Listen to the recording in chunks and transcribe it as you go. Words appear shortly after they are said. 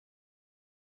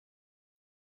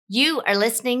You are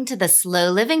listening to the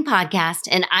Slow Living Podcast,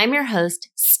 and I'm your host,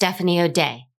 Stephanie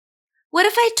O'Day. What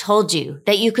if I told you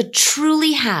that you could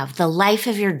truly have the life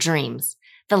of your dreams,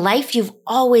 the life you've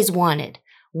always wanted,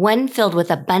 one filled with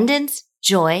abundance,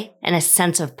 joy, and a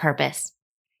sense of purpose?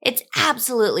 It's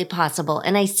absolutely possible,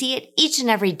 and I see it each and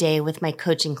every day with my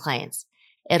coaching clients.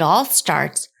 It all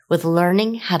starts with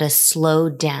learning how to slow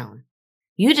down.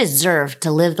 You deserve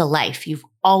to live the life you've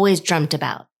always dreamt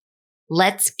about.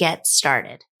 Let's get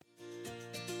started.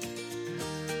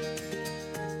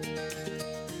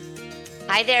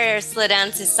 Hi there, Slow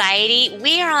Down Society.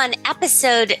 We are on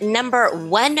episode number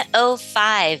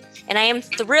 105, and I am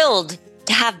thrilled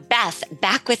to have Beth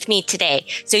back with me today.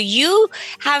 So you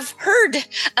have heard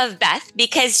of Beth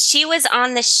because she was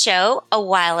on the show a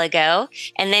while ago,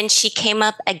 and then she came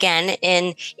up again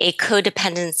in a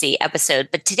codependency episode.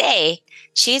 But today,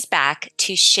 she's back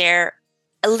to share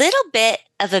a little bit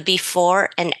of a before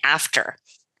and after,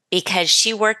 because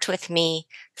she worked with me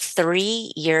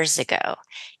 3 years ago.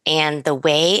 And the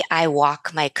way I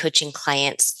walk my coaching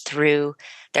clients through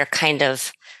their kind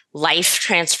of life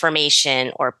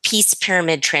transformation or peace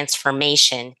pyramid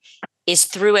transformation is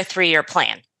through a 3-year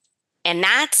plan. And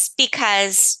that's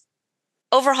because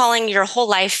overhauling your whole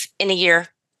life in a year,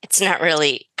 it's not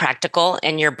really practical.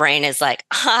 And your brain is like,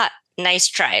 nice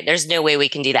try. There's no way we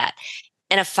can do that.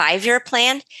 And a 5-year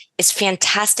plan is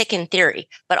fantastic in theory,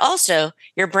 but also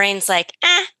your brain's like,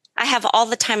 I have all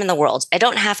the time in the world. I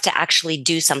don't have to actually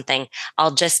do something.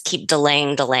 I'll just keep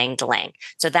delaying.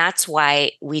 So that's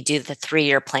why we do the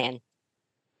 3-year plan.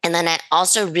 And then I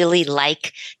also really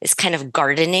like this kind of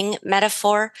gardening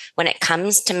metaphor when it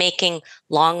comes to making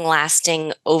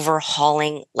long-lasting,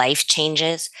 overhauling life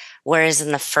changes. Whereas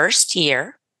in the first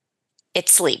year, it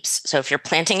sleeps. So if you're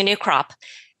planting a new crop,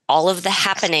 all of the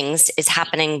happenings is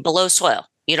happening below soil.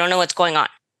 You don't know what's going on.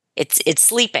 It's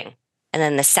sleeping. And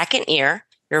then the second year,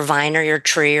 your vine or your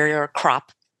tree or your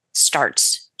crop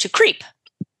starts to creep.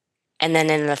 And then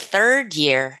in the third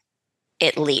year,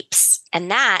 it leaps. And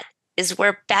that is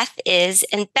where Beth is.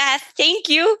 And Beth, thank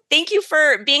you. Thank you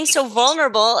for being so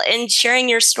vulnerable and sharing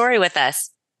your story with us.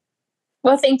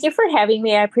 Well, thank you for having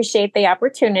me. I appreciate the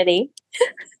opportunity.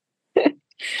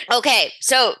 Okay,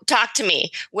 so talk to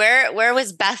me. Where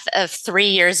was Beth of 3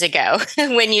 years ago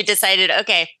when you decided,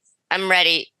 okay, I'm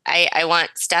ready. I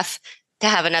want Steph to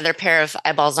have another pair of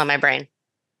eyeballs on my brain?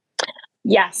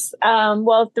 Yes.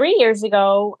 Well, 3 years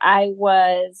ago, I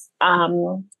was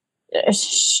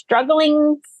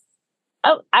struggling.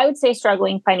 Oh, I would say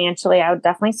struggling financially. I would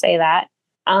definitely say that.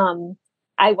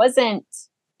 I wasn't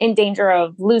in danger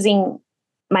of losing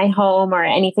my home or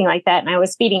anything like that. And I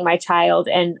was feeding my child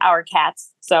and our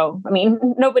cats. So,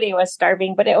 nobody was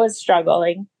starving, but it was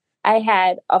struggling. I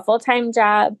had a full-time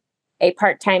job, a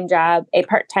part-time job,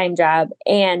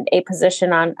 and a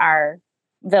position on our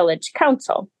village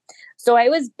council. So I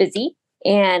was busy,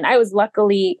 and I was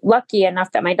lucky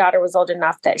enough that my daughter was old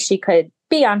enough that she could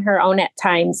be on her own at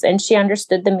times, and she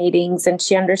understood the meetings and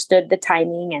she understood the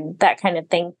timing and that kind of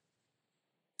thing.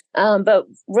 But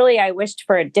really, I wished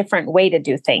for a different way to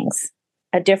do things,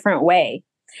 a different way.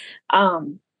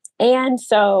 And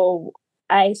so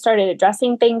I started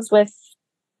addressing things with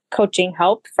coaching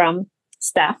help from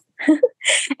Steph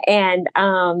and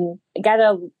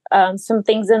got some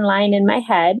things in line in my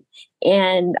head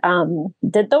and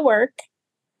did the work.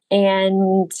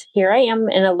 And here I am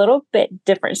in a little bit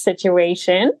different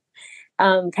situation,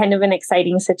 kind of an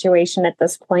exciting situation at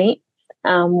this point.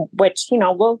 Which,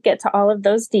 we'll get to all of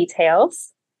those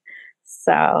details.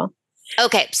 So.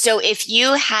 Okay. So if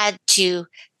you had to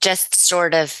just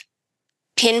sort of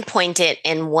pinpoint it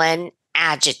in one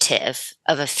adjective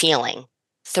of a feeling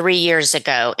 3 years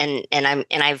ago, and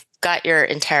I've got your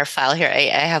entire file here.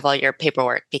 I have all your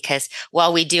paperwork because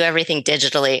while we do everything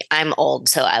digitally, I'm old.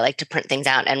 So I like to print things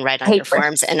out and write on your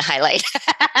forms and highlight.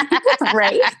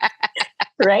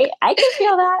 Right. I can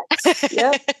feel that.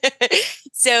 Yep.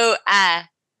 So,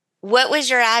 what was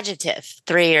your adjective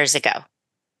 3 years ago?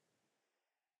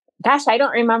 Gosh, I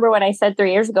don't remember what I said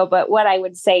 3 years ago, but what I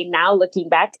would say now, looking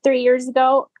back 3 years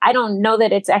ago, I don't know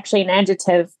that it's actually an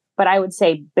adjective, but I would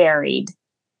say buried.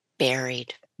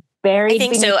 Buried. I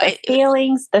think so. The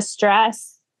feelings, the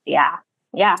stress. Yeah.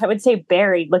 I would say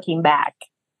buried looking back.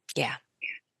 Yeah.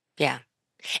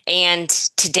 And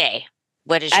today,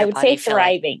 what is your body? I would say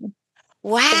thriving.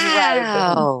 Like?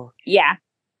 Wow. Thriving.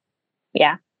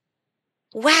 Yeah.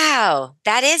 Wow.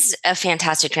 That is a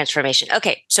fantastic transformation.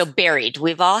 Okay. So buried.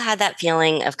 We've all had that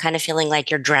feeling of kind of feeling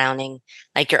like you're drowning,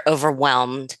 like you're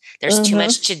overwhelmed. There's too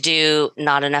much to do,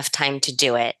 not enough time to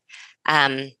do it.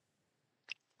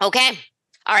 Okay.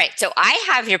 All right. So I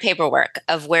have your paperwork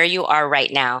of where you are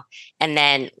right now and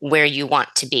then where you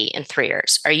want to be in 3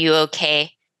 years. Are you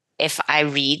okay if I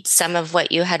read some of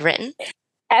what you had written?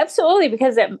 Absolutely,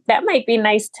 because that might be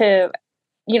nice to,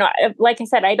 like I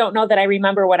said, I don't know that I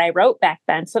remember what I wrote back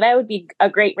then. So that would be a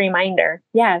great reminder.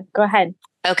 Yeah, go ahead.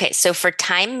 Okay. So for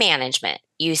time management,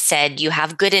 you said you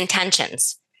have good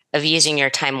intentions of using your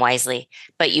time wisely,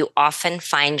 but you often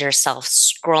find yourself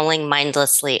scrolling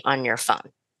mindlessly on your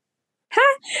phone.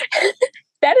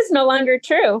 That is no longer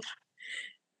true.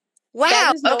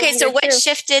 Wow. Okay. So what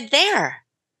shifted there?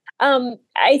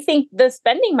 I think the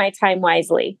spending my time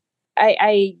wisely.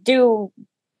 I do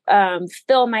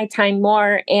fill my time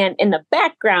more, and in the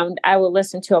background, I will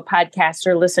listen to a podcast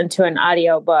or listen to an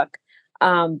audiobook.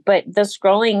 But the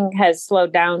scrolling has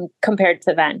slowed down compared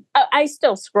to then. I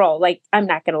still scroll, like I'm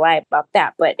not going to lie about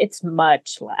that, but it's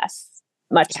much less.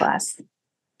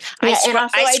 I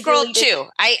scroll too.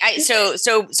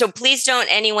 So please don't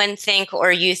anyone think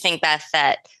or you think, Beth,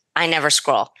 that I never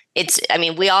scroll.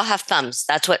 We all have thumbs.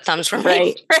 That's what thumbs were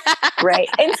made for. Right.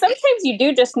 And sometimes you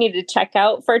do just need to check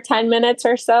out for 10 minutes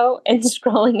or so, and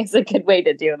scrolling is a good way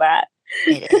to do that.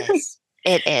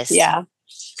 It is. Yeah.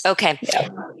 Okay. Yeah.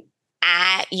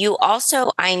 You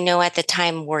also, I know at the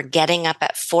time, were getting up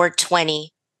at 4:20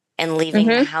 and leaving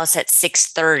the house at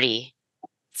 6:30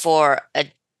 for a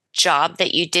job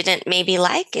that you didn't maybe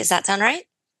like. Does that sound right?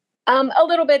 A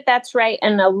little bit. That's right.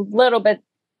 And a little bit.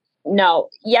 No.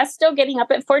 Yes. Still getting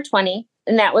up at 4:20.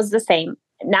 And that was the same.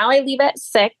 Now I leave at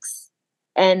 6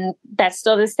 and that's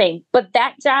still the same. But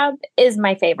that job is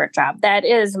my favorite job. That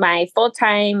is my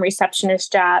full-time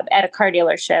receptionist job at a car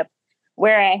dealership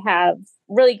where I have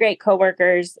really great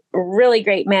coworkers, really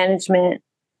great management.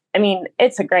 I mean,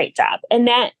 it's a great job. And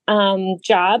that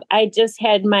job, I just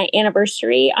had my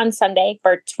anniversary on Sunday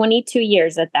for 22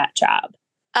 years at that job.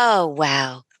 Oh,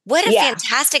 wow. What a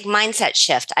fantastic mindset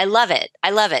shift. I love it.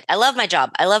 I love my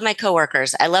job. I love my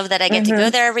coworkers. I love that I get to go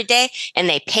there every day and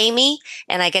they pay me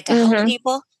and I get to help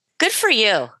people. Good for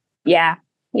you. Yeah.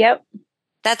 Yep.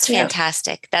 That's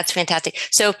fantastic. That's fantastic.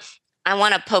 So I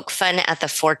want to poke fun at the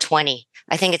 4:20.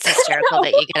 I think it's hysterical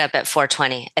that you get up at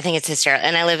 4:20. I think it's hysterical.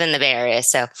 And I live in the Bay Area,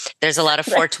 so there's a lot of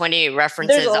 4:20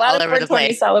 references all over the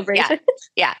place. Celebration.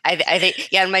 Yeah. I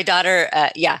think, and my daughter,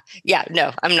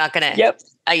 no, I'm not going to. Yep.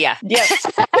 Yeah.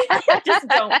 Just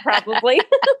don't probably.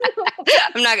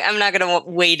 I'm not going to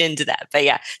wade into that, but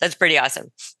yeah, that's pretty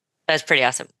awesome.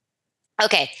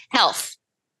 Okay. Health.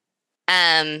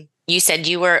 You said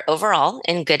you were overall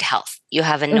in good health. You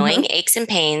have annoying aches and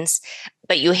pains,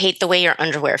 but you hate the way your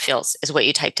underwear feels is what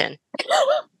you typed in.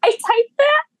 I typed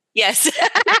that? Yes.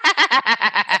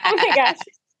 Oh my gosh.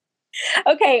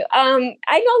 Okay.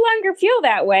 I no longer feel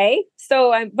that way.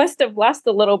 So I must have lost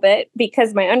a little bit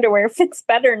because my underwear fits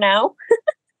better now.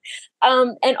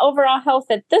 And overall health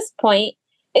at this point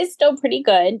is still pretty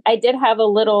good. I did have a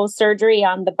little surgery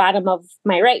on the bottom of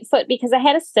my right foot because I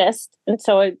had a cyst. And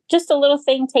so just a little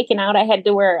thing taken out. I had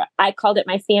to wear, I called it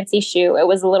my fancy shoe. It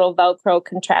was a little Velcro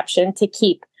contraption to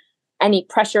keep any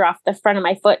pressure off the front of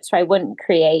my foot so I wouldn't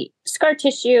create scar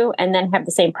tissue and then have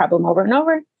the same problem over and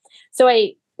over. So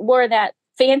I wore that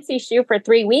fancy shoe for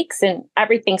 3 weeks and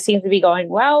everything seems to be going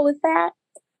well with that.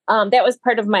 That was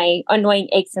part of my annoying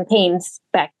aches and pains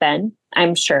back then.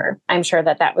 I'm sure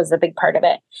that was a big part of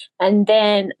it. And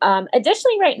then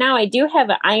additionally, right now, I do have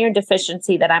an iron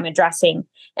deficiency that I'm addressing,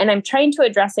 and I'm trying to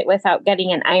address it without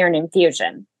getting an iron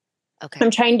infusion. Okay.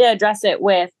 I'm trying to address it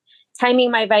with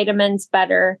timing my vitamins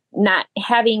better, not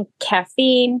having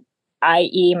caffeine,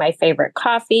 i.e. my favorite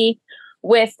coffee,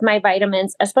 with my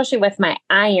vitamins, especially with my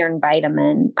iron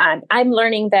vitamin. I'm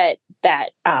learning that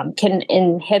can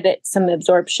inhibit some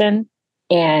absorption.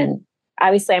 And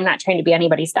obviously, I'm not trying to be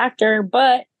anybody's doctor,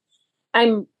 but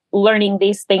I'm learning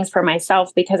these things for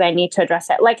myself because I need to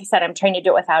address it. Like I said, I'm trying to do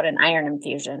it without an iron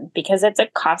infusion because it's a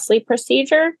costly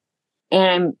procedure. And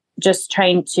I'm just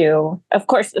trying to, of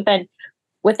course, then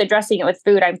with addressing it with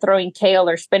food, I'm throwing kale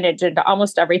or spinach into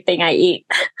almost everything I eat.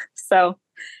 So,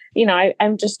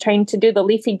 I'm just trying to do the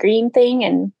leafy green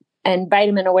thing and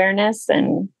vitamin awareness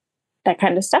and that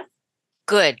kind of stuff.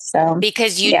 Good. So,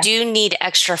 because you do need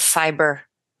extra fiber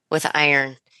with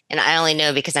iron. And I only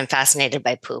know because I'm fascinated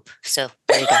by poop. So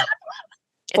there you go.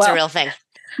 It's a real thing.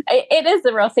 It is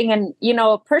a real thing. And,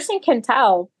 a person can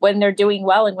tell when they're doing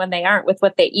well and when they aren't with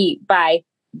what they eat by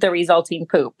the resulting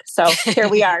poop. So here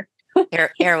we are.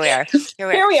 Here we are.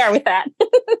 Here we are with that.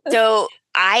 So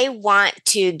I want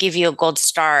to give you a gold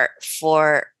star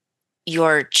for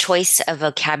your choice of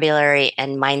vocabulary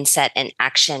and mindset and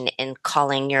action in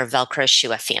calling your Velcro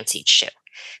shoe a fancied shoe.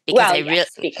 Because I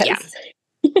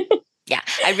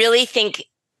really think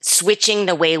switching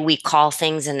the way we call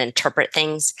things and interpret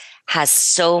things has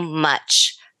so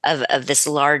much of this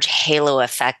large halo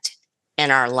effect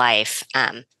in our life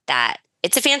that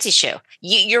it's a fancy shoe.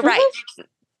 You're right.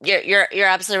 You're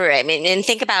absolutely right. I mean, and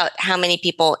think about how many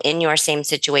people in your same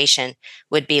situation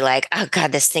would be like, "Oh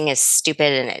God, this thing is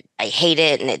stupid, and I hate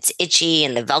it, and it's itchy,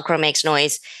 and the Velcro makes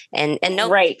noise." And no,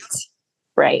 right.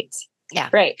 Yeah.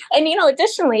 Right. And,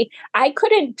 additionally, I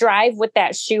couldn't drive with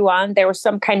that shoe on. There was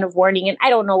some kind of warning, and I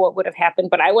don't know what would have happened,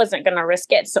 but I wasn't going to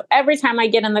risk it. So every time I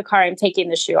get in the car, I'm taking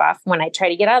the shoe off. When I try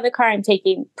to get out of the car, I'm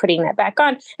putting that back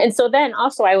on. And so then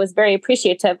also I was very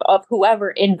appreciative of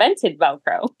whoever invented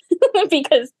Velcro,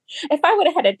 because if I would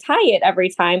have had to tie it every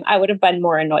time, I would have been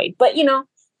more annoyed. But,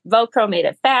 Velcro made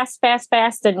it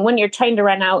fast. And when you're trying to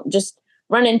run out, just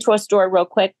run into a store real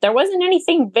quick. There wasn't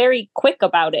anything very quick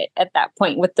about it at that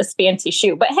point with this fancy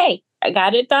shoe. But hey, I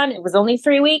got it done. It was only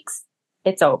 3 weeks.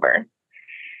 It's over.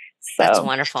 So that's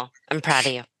wonderful. I'm proud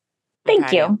of you.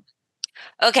 Thank you.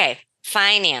 Okay,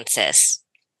 finances.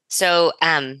 So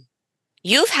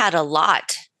you've had a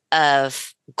lot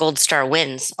of Gold Star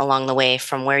wins along the way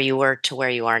from where you were to where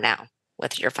you are now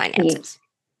with your finances.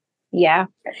 Yeah.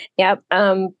 Yep.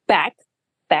 Back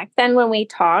then when we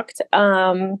talked,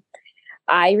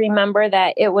 I remember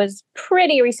that it was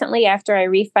pretty recently after I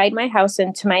refied my house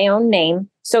into my own name.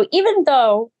 So even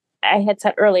though I had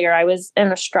said earlier I was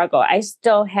in a struggle, I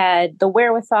still had the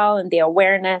wherewithal and the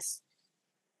awareness.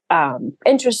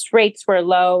 Interest rates were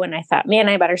low, and I thought, man,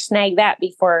 I better snag that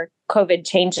before COVID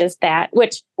changes that,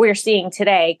 which we're seeing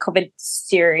today. COVID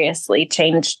seriously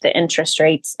changed the interest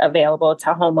rates available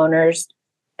to homeowners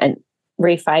and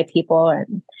refi people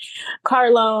and car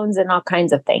loans and all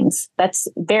kinds of things. That's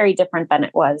very different than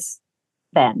it was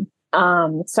then.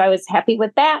 So I was happy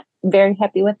with that, very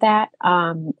happy with that.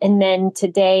 And then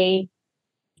today,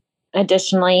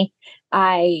 additionally,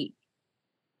 I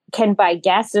can buy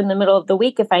gas in the middle of the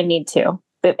week if I need to,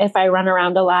 but if I run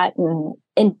around a lot.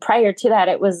 And prior to that,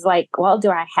 it was like, well, do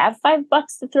I have $5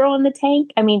 to throw in the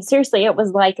tank? I mean, seriously, it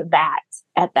was like that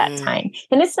at that time.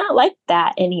 And it's not like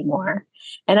that anymore.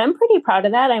 And I'm pretty proud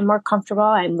of that. I'm more comfortable.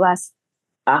 I'm less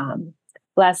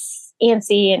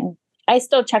antsy. And I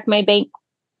still check my bank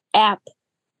app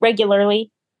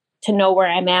regularly to know where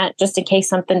I'm at, just in case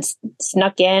something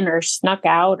snuck in or snuck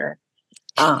out.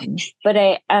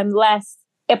 But I'm less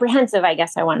apprehensive, I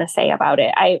guess I want to say, about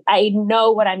it. I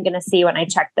know what I'm going to see when I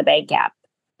check the bank app.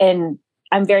 And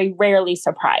I'm very rarely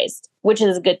surprised, which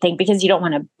is a good thing because you don't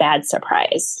want a bad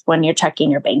surprise when you're checking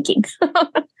your banking.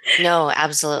 No,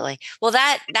 absolutely. Well,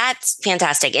 that's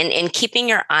fantastic. And keeping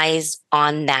your eyes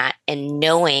on that and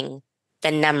knowing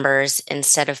the numbers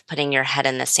instead of putting your head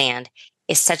in the sand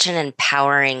is such an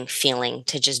empowering feeling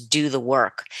to just do the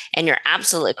work. And you're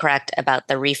absolutely correct about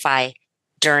the refi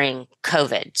during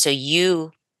COVID. So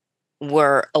you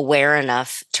were aware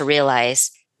enough to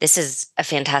realize this is a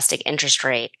fantastic interest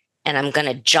rate and I'm going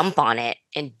to jump on it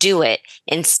and do it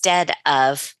instead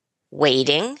of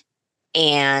waiting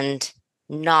and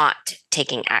not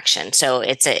taking action. So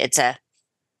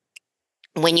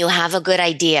when you have a good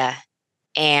idea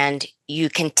and you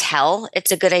can tell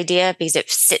it's a good idea because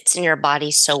it sits in your body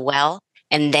so well,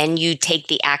 and then you take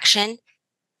the action,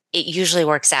 it usually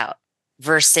works out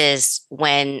versus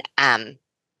when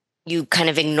you kind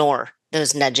of ignore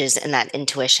those nudges and that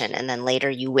intuition. And then later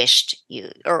you wished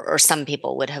or some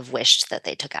people would have wished that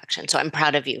they took action. So I'm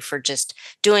proud of you for just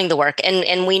doing the work.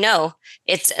 And we know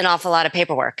it's an awful lot of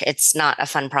paperwork. It's not a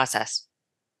fun process.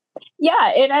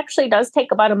 Yeah, it actually does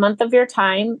take about a month of your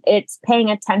time. It's paying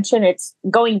attention. It's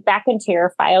going back into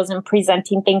your files and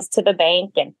presenting things to the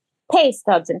bank and pay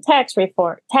stubs and tax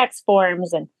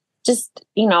forms. And just,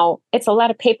 it's a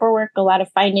lot of paperwork, a lot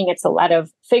of finding. It's a lot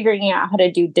of figuring out how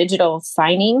to do digital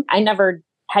signing. I never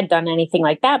had done anything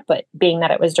like that, but being that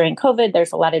it was during COVID,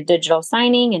 there's a lot of digital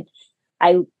signing. And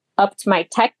I upped my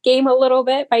tech game a little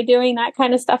bit by doing that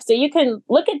kind of stuff. So you can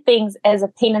look at things as a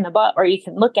pain in the butt, or you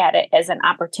can look at it as an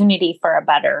opportunity for a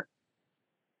better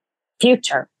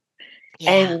future.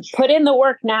 Yeah. And put in the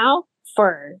work now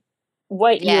for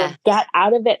what you get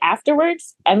out of it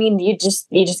afterwards. I mean, you just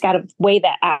got to weigh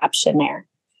that option there.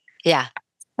 Yeah.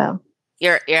 So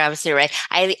you're absolutely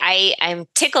right. I'm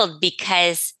tickled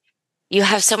because you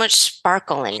have so much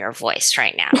sparkle in your voice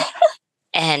right now.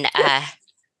 And I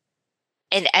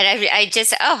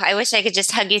just, I wish I could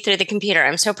just hug you through the computer.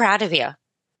 I'm so proud of you.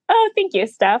 Oh, thank you,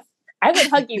 Steph. I would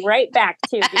hug you right back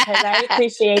too, because I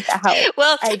appreciate the help.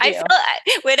 Well, I feel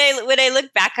when I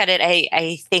look back on it,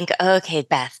 I think, okay,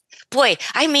 Beth, boy,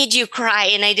 I made you cry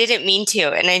and I didn't mean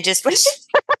to. And I just wish.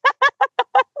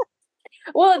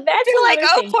 Well, that's You're like,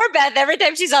 another oh, thing. poor Beth. Every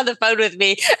time she's on the phone with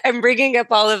me, I'm bringing up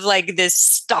all of like this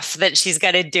stuff that she's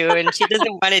got to do and she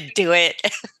doesn't want to do it.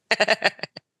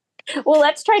 Well,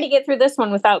 let's try to get through this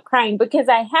one without crying because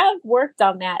I have worked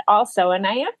on that also and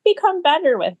I have become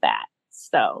better with that.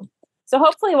 So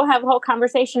hopefully we'll have a whole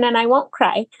conversation and I won't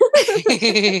cry.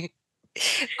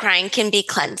 Crying can be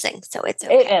cleansing, so it's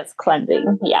okay. It is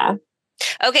cleansing. Yeah.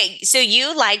 Okay, so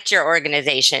you liked your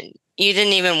organization. You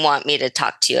didn't even want me to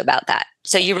talk to you about that.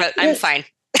 So you wrote, I'm fine.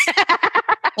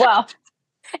 Well,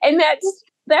 and that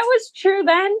was true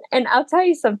then. And I'll tell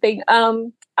you something.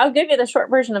 I'll give you the short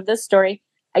version of this story.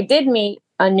 I did meet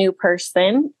a new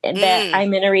person that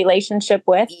I'm in a relationship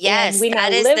with. Yes, and we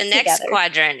that now is live the next together.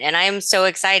 quadrant. And I am so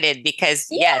excited because,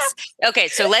 yes. Okay,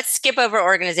 so let's skip over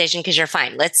organization because you're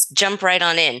fine. Let's jump right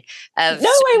on in. I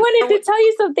wanted to tell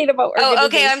you something about organization. Oh,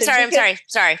 okay. I'm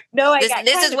sorry. No,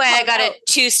 this is why I got a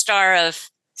 2-star of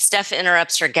Steph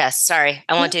interrupts her guests. Sorry,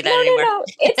 I won't do that anymore. No,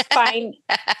 it's fine.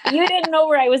 You didn't know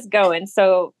where I was going,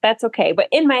 so that's okay. But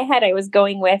in my head, I was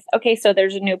going with, okay, so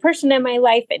there's a new person in my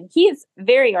life, and he's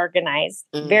very organized.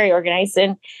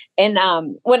 And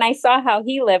when I saw how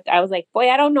he lived, I was like, boy,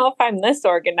 I don't know if I'm this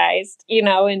organized,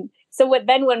 And so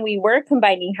when we were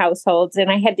combining households,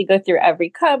 and I had to go through every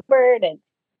cupboard,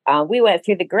 and we went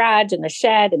through the garage and the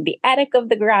shed and the attic of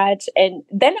the garage, and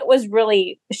then it was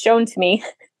really shown to me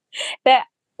that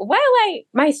while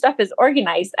my stuff is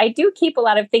organized, I do keep a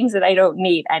lot of things that I don't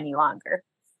need any longer.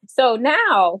 So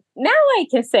now I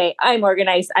can say I'm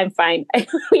organized. I'm fine.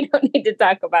 We don't need to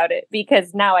talk about it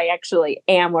because now I actually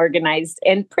am organized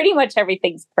and pretty much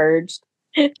everything's purged.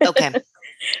 Okay.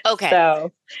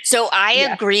 So I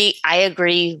agree. I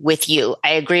agree with you.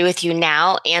 I agree with you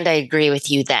now. And I agree with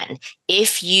you then.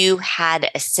 If you had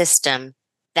a system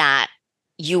that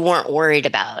you weren't worried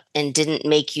about and didn't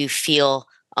make you feel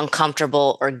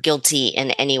uncomfortable or guilty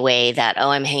in any way that, oh,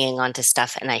 I'm hanging on to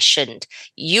stuff and I shouldn't,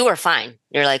 you are fine.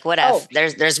 You're like, whatever.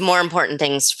 There's more important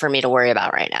things for me to worry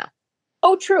about right now.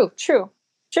 Oh, true.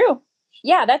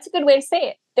 Yeah, that's a good way to say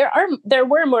it. There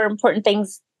were more important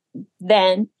things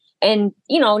then. And,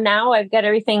 now I've got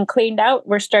everything cleaned out.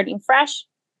 We're starting fresh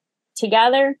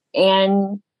together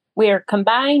and we're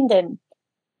combined and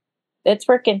it's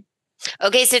working.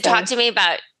 Okay, so talk to me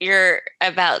about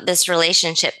this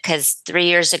relationship because 3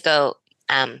 years ago,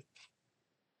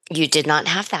 you did not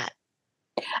have that.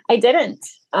 I didn't.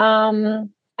 I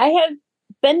had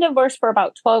been divorced for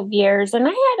about 12 years, and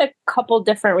I had a couple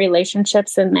different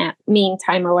relationships in that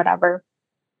meantime or whatever.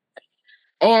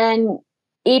 And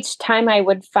each time I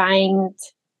would find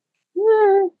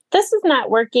this is not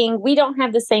working. We don't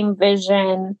have the same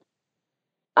vision.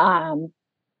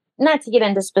 Not to get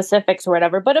into specifics or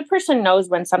whatever, but a person knows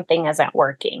when something isn't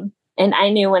working. And I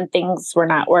knew when things were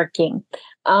not working.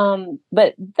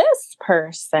 But this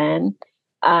person,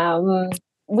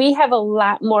 we have a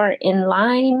lot more in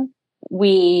line.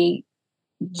 We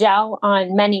gel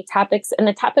on many topics, and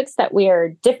the topics that we are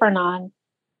different on,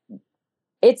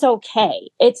 it's okay.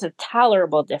 It's a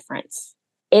tolerable difference.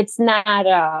 It's not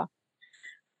a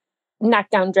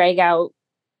knockdown, drag out,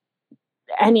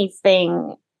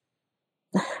 anything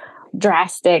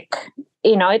drastic.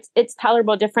 It's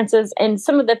tolerable differences. And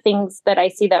some of the things that I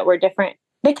see that were different,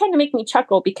 they kind of make me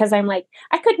chuckle because I'm like,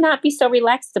 I could not be so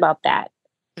relaxed about that.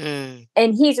 And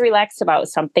he's relaxed about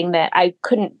something that I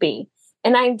couldn't be.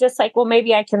 And I'm just like, well,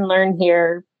 maybe I can learn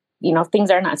here.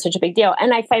 Things are not such a big deal.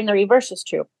 And I find the reverse is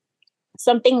true.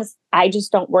 Some things I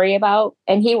just don't worry about,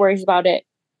 and he worries about it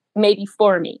maybe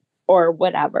for me or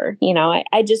whatever.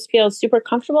 I just feel super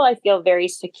comfortable. I feel very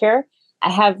secure.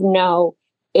 I have no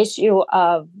issue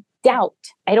of doubt.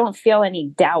 I don't feel any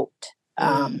doubt.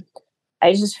 I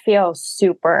just feel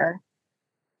super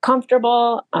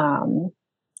comfortable.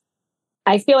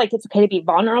 I feel like it's okay to be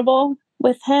vulnerable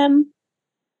with him.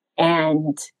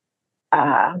 And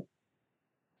I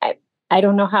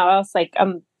don't know how else,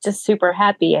 I'm just super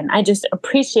happy. And I just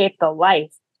appreciate the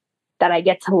life that I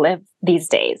get to live these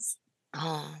days.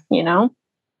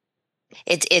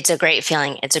 It's a great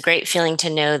feeling. It's a great feeling to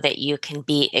know that you can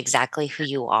be exactly who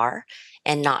you are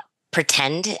and not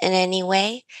pretend in any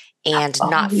way and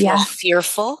not feel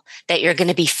fearful that you're going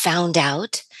to be found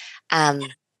out. I'm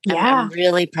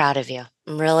really proud of you.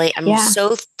 I'm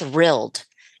so thrilled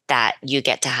that you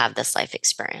get to have this life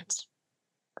experience.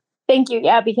 Thank you.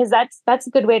 Yeah, because that's a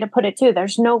good way to put it too.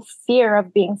 There's no fear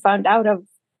of being found out of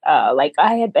like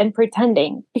I had been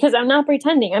pretending, because I'm not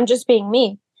pretending. I'm just being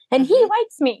me. And he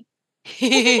likes me.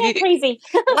 Isn't that crazy?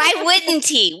 Why wouldn't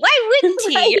he?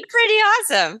 Right. You're pretty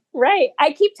awesome. Right.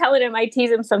 I keep telling him, I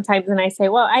tease him sometimes and I say,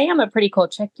 well, I am a pretty cool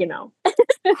chick,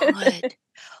 Good.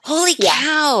 Holy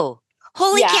cow.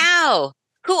 Holy cow.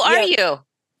 Who are you?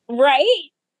 Right?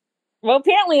 Well,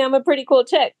 apparently I'm a pretty cool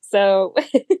chick. So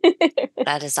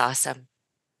That is awesome.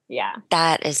 yeah.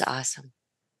 That is awesome.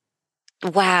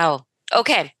 Wow.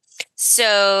 Okay.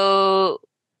 So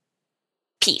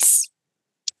peace.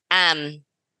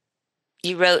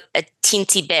 You wrote a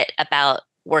teensy bit about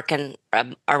working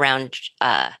around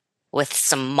with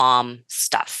some mom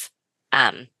stuff.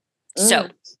 So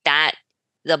that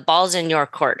the ball's in your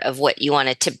court of what you want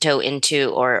to tiptoe into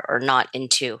or not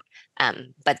into.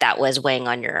 But that was weighing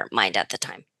on your mind at the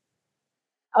time.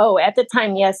 Oh, at the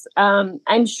time, yes.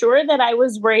 I'm sure that I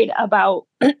was worried about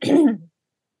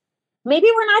maybe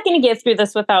we're not going to get through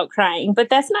this without crying, but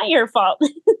that's not your fault.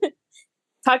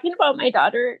 Talking about my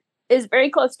daughter is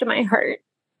very close to my heart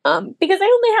because I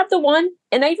only have the one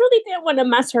and I really didn't want to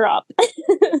mess her up.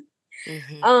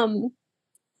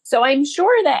 So I'm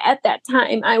sure that at that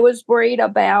time I was worried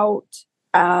about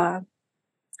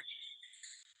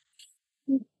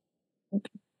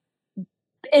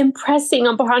impressing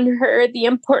upon her the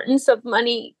importance of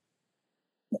money,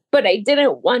 but I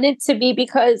didn't want it to be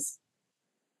because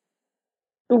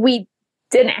we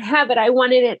didn't have it. I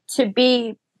wanted it to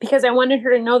be because I wanted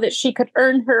her to know that she could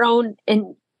earn her own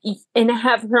and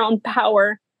have her own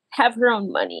power, have her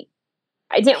own money.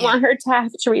 I didn't want her to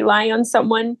have to rely on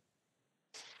someone,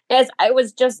 as I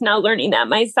was just now learning that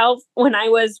myself when I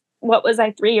was,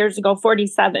 3 years ago,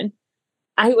 47.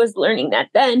 I was learning that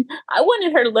then. I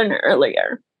wanted her to learn it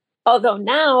earlier. Although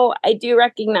now I do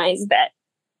recognize that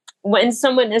when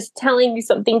someone is telling you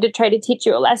something to try to teach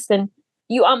you a lesson,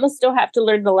 you almost still have to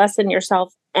learn the lesson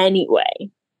yourself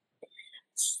anyway.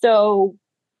 So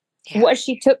what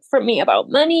she took from me about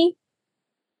money,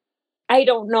 I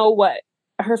don't know what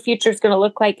her future is going to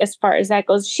look like as far as that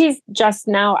goes. She's just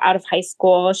now out of high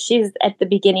school. She's at the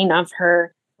beginning of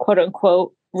her quote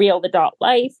unquote real adult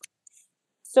life.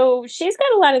 So she's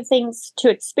got a lot of things to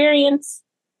experience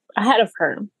ahead of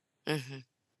her.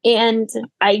 And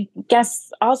I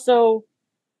guess also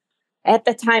at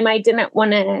the time I didn't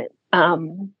want to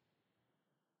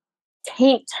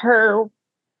taint her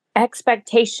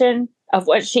expectation of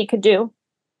what she could do.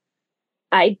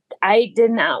 I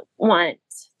did not want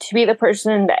to be the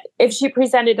person that if she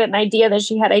presented an idea that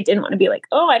she had, I didn't want to be like,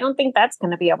 oh, I don't think that's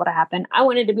going to be able to happen. I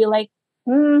wanted to be like,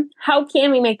 how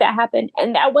can we make that happen?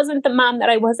 And that wasn't the mom that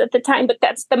I was at the time, but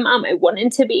that's the mom I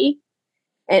wanted to be.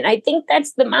 And I think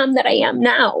that's the mom that I am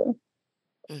now.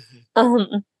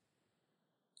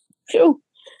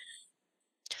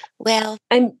 Well,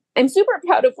 I'm super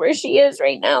proud of where she is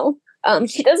right now.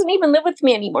 She doesn't even live with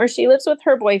me anymore. She lives with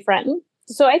her boyfriend.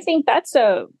 So I think that's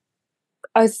a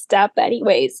step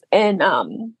anyways. And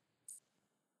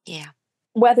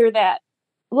whether that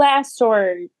lasts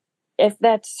or if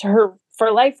that's her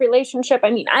for life relationship,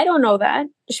 I mean, I don't know that.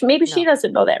 Maybe she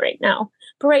doesn't know that right now.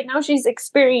 But right now she's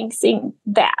experiencing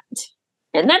that.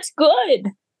 And that's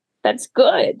good. That's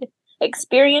good.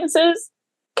 Experiences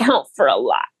count for a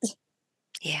lot.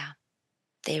 Yeah,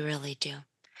 they really do.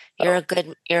 You're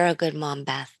a good mom,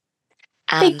 Beth.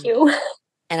 Thank you.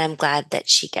 And I'm glad that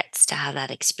she gets to have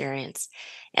that experience.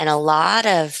 And a lot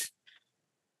of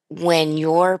when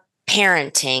you're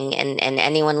parenting and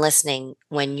anyone listening,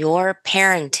 when you're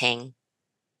parenting,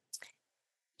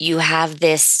 you have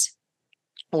this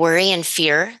worry and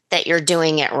fear that you're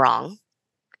doing it wrong.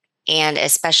 And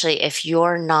especially if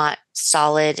you're not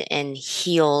solid and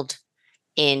healed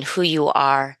in who you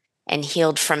are and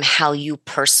healed from how you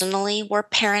personally were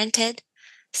parented,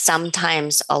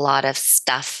 sometimes a lot of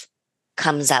stuff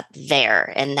comes up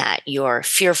there and that you're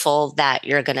fearful that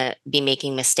you're going to be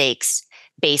making mistakes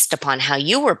based upon how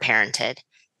you were parented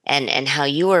and how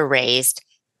you were raised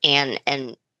and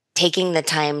taking the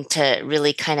time to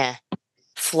really kind of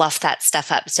fluff that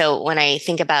stuff up. So when I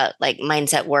think about like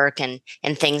mindset work and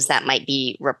things that might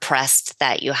be repressed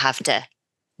that you have to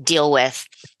deal with,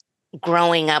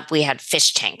 growing up, we had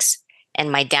fish tanks. And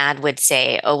my dad would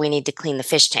say, oh, we need to clean the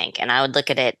fish tank. And I would look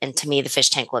at it. And to me, the fish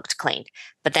tank looked clean.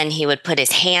 But then he would put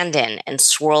his hand in and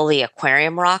swirl the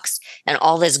aquarium rocks and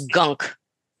all this gunk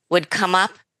would come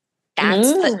up.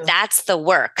 That's the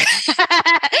work.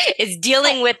 It's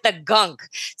dealing with the gunk.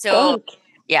 So,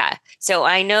 yeah. So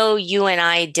I know you and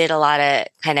I did a lot of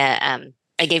kind of,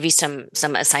 I gave you some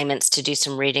assignments to do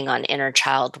some reading on inner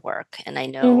child work. And I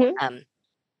know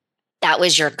that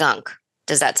was your gunk.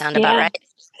 Does that sound about right?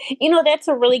 You know, that's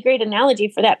a really great analogy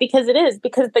for that because it is,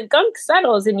 because the gunk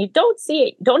settles and you don't see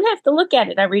it. You don't have to look at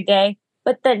it every day.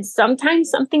 But then sometimes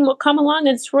something will come along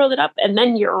and swirl it up and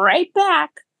then you're right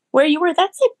back where you were.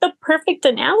 That's like the perfect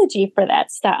analogy for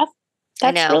that stuff.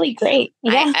 That's really great.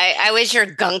 Yeah. I was your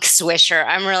gunk swisher.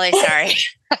 I'm really sorry.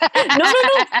 No.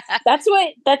 That's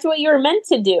what you were meant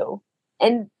to do.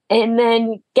 and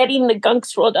then getting the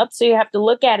gunks rolled up so you have to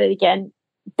look at it again,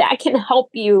 that can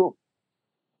help you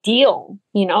deal,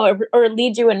 or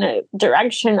lead you in a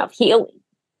direction of healing,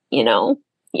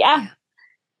 Yeah.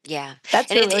 Yeah.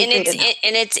 That's really great.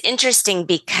 And it's interesting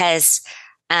because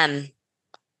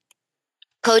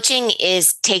coaching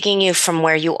is taking you from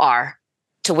where you are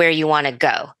to where you want to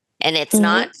go. And it's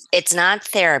not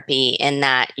therapy in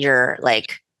that you're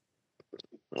like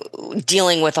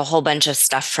dealing with a whole bunch of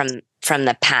stuff from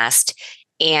the past.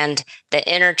 And the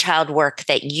inner child work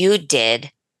that you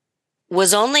did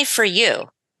was only for you.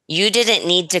 You didn't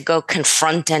need to go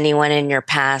confront anyone in your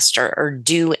past or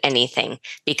do anything,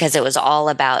 because it was all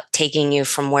about taking you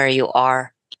from where you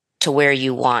are to where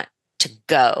you want to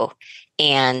go.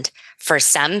 And for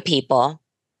some people,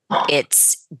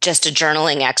 it's just a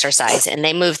journaling exercise and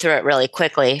they move through it really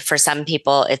quickly. For some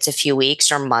people, it's a few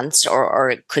weeks or months, or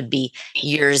it could be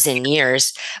years and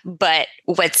years. But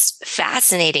what's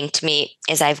fascinating to me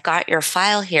is I've got your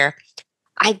file here.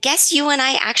 I guess you and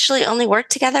I actually only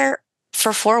worked together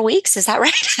for 4 weeks. Is that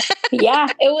right? Yeah,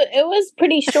 it was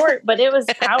pretty short, but it was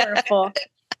powerful.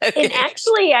 Okay. And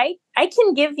actually, I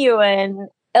can give you an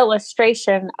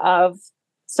illustration of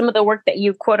some of the work that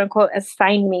you, quote unquote,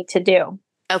 assigned me to do.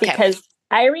 Okay. Because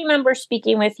I remember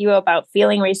speaking with you about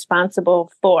feeling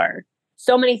responsible for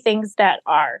so many things that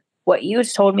are what you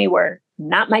told me were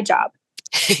not my job.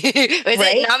 Was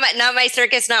it not my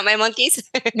circus, not my monkeys?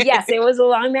 Yes, it was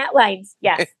along that lines.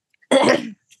 Yes.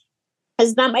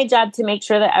 It's not my job to make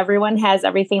sure that everyone has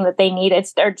everything that they need.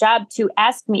 It's their job to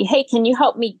ask me, hey, can you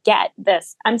help me get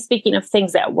this? I'm speaking of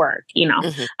things at work.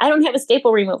 I don't have a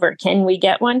staple remover. Can we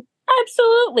get one?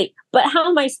 Absolutely. But how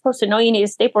am I supposed to know you need a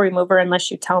staple remover unless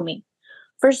you tell me?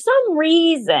 For some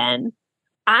reason,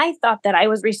 I thought that I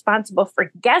was responsible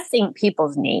for guessing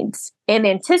people's needs and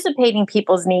anticipating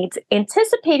people's needs.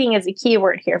 Anticipating is a key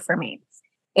word here for me.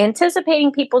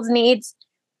 Anticipating people's needs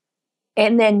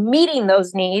and then meeting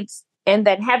those needs and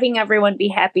then having everyone be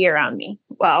happy around me.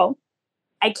 Well,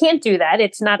 I can't do that.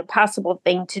 It's not a possible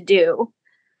thing to do.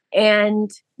 And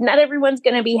not everyone's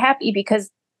going to be happy because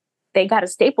they got a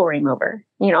staple remover.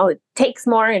 It takes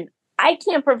more and I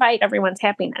can't provide everyone's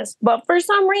happiness. But for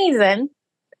some reason,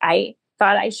 I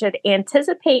thought I should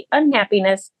anticipate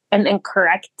unhappiness and then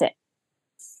correct it.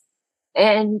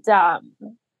 And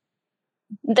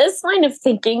this line of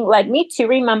thinking led me to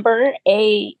remember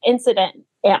a incident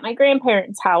at my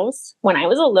grandparents' house when I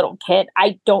was a little kid.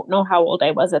 I don't know how old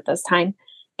I was at this time,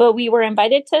 but we were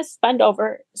invited to spend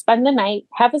the night,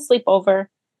 have a sleepover.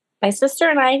 My sister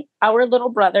and I, our little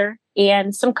brother,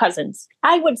 and some cousins.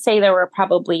 I would say there were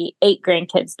probably 8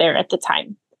 grandkids there at the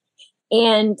time.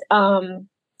 And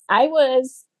I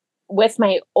was with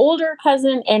my older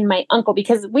cousin and my uncle,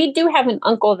 because we do have an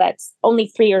uncle that's only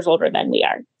 3 years older than we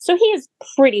are. So he is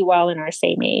pretty well in our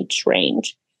same age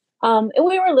range. And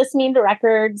we were listening to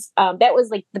records. That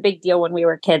was like the big deal when we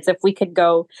were kids. If we could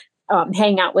go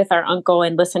hang out with our uncle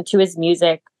and listen to his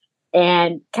music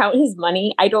and count his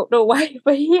money. I don't know why,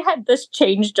 but he had this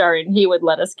change jar and he would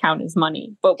let us count his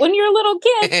money. But when you're a little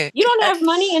kid, you don't have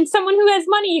money, and someone who has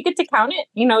money, you get to count it.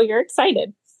 You're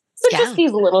excited. So just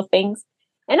these little things.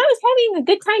 And I was having a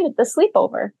good time at the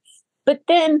sleepover. But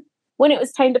then when it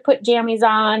was time to put jammies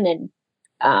on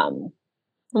and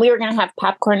we were going to have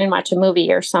popcorn and watch a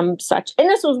movie or some such. And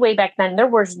this was way back then. There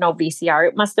was no VCR.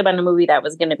 It must have been a movie that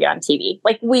was going to be on TV.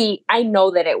 I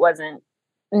know that it wasn't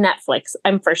Netflix.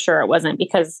 I'm for sure it wasn't,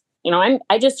 because,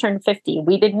 I just turned 50.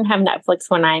 We didn't have Netflix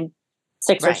when I'm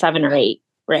 6 or 7 or 8.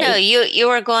 Right. No, you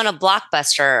were going to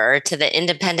Blockbuster or to the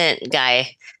independent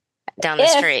guy down the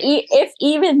street. If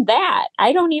even that,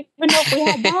 I don't even know if we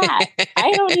had that.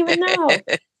 I don't even know.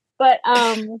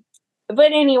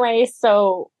 But anyway,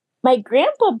 so my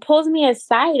grandpa pulls me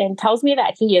aside and tells me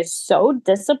that he is so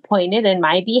disappointed in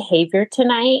my behavior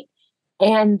tonight,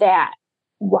 and that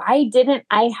why didn't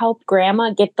I help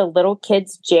grandma get the little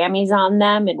kids jammies on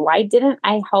them? And why didn't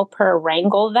I help her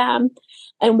wrangle them?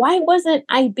 And why wasn't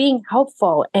I being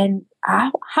helpful? And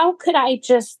how could I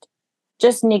just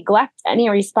neglect any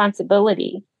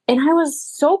responsibility? And I was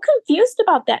so confused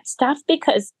about that stuff,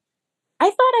 because I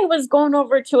thought I was going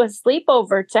over to a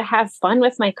sleepover to have fun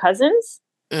with my cousins.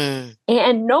 And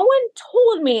no one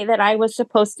told me that I was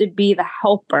supposed to be the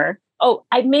helper. Oh,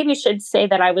 I maybe should say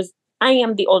that I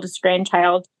am the oldest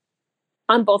grandchild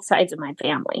on both sides of my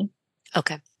family.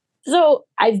 Okay. So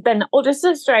I've been the oldest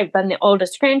sister. I've been the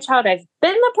oldest grandchild. I've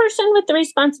been the person with the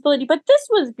responsibility, but this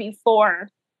was before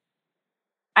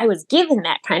I was given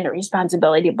that kind of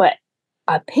responsibility. But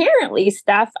apparently,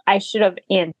 Steph, I should have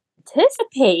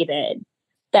anticipated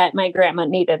that my grandma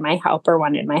needed my help or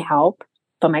wanted my help.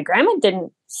 But my grandma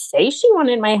didn't say she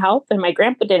wanted my help, and my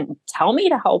grandpa didn't tell me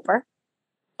to help her.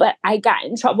 But I got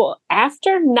in trouble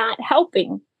after not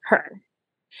helping her.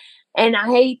 And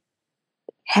I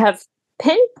have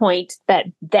pinpointed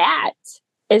that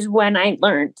is when I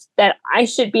learned that I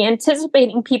should be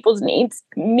anticipating people's needs,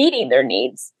 meeting their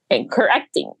needs, and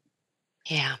correcting.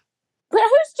 Yeah. But I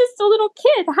was just a little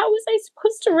kid. How was I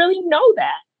supposed to really know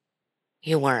that?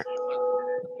 You weren't.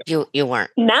 You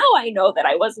weren't. Now I know that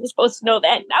I wasn't supposed to know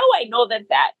that. Now I know that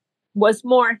that was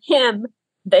more him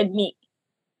than me.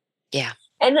 Yeah.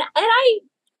 And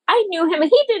I knew him.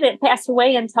 He didn't pass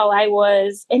away until I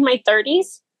was in my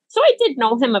 30s. So I did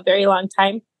know him a very long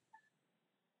time.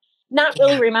 Not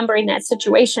really remembering that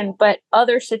situation, but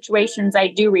other situations I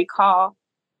do recall.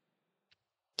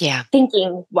 Yeah.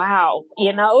 Thinking, wow,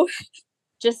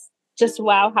 just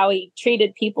wow how he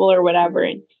treated people or whatever.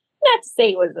 And not to say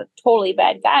he was a totally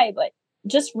bad guy, but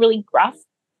just really gruff,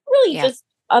 really just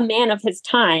a man of his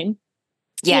time.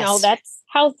 Yes. That's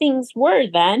how things were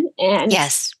then. And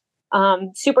yes.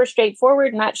 Super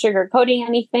straightforward, not sugarcoating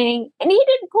anything. And he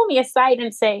didn't pull me aside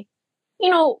and say,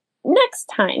 next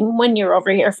time when you're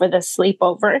over here for this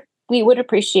sleepover, we would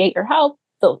appreciate your help.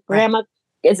 The grandma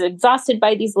is exhausted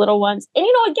by these little ones. And,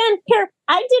 again, here,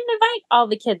 I didn't invite all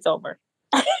the kids over.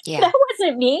 Yeah. That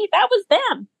wasn't me. That was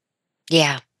them.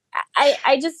 Yeah.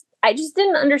 I just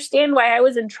didn't understand why I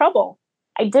was in trouble.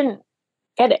 I didn't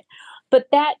get it. But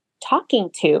that talking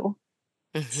to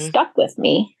stuck with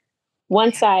me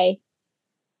once I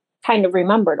kind of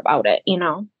remembered about it,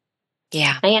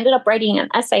 Yeah. I ended up writing an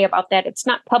essay about that. It's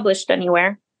not published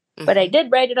anywhere, but I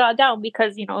did write it all down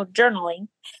because, journaling.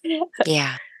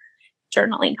 Yeah.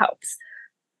 Journaling helps.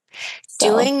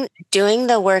 So. Doing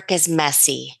the work is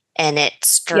messy and it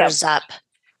stirs up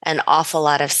an awful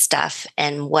lot of stuff.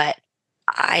 And what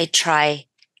I've tried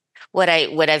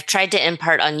to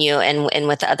impart on you and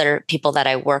with other people that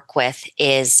I work with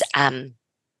is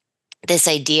this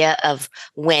idea of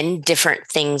when different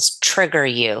things trigger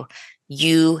you,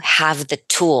 you have the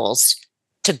tools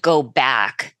to go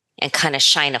back and kind of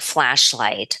shine a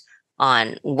flashlight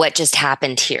on what just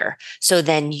happened here. So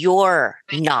then you're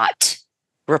not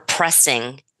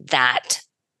repressing that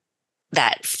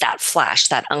flash,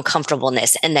 that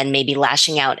uncomfortableness, and then maybe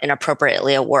lashing out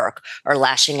inappropriately at work or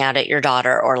lashing out at your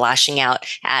daughter or lashing out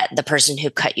at the person who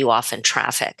cut you off in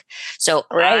traffic. So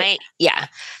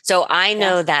So I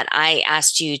know that I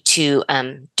asked you to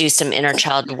do some inner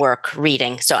child work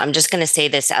reading. So I'm just going to say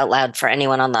this out loud for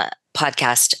anyone on the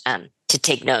podcast to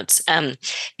take notes.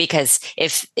 Because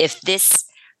if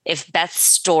Beth's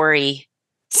story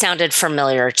sounded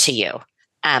familiar to you,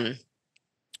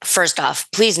 first off,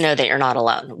 please know that you're not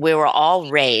alone. We were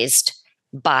all raised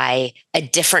by a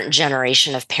different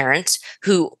generation of parents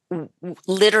who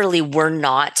literally were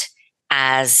not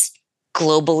as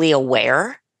globally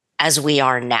aware as we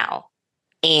are now.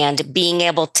 And being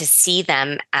able to see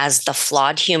them as the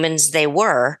flawed humans they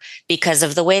were because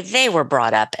of the way they were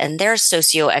brought up and their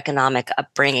socioeconomic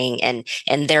upbringing and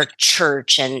their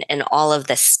church and all of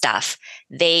this stuff.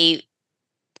 They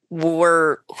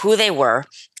were who they were,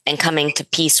 and coming to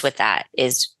peace with that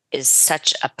is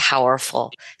such a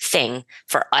powerful thing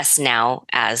for us now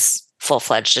as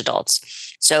full-fledged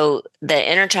adults. So the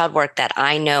inner child work that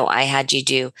I know I had you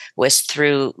do was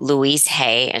through Louise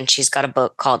Hay, and she's got a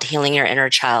book called Healing Your Inner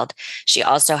Child. She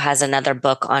also has another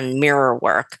book on mirror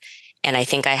work, and I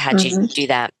think I had you do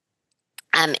that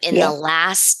in the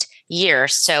last year.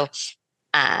 So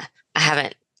I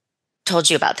haven't told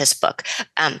you about this book,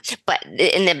 but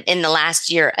in the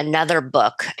last year, another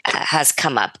book has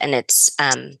come up, and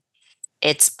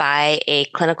it's by a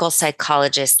clinical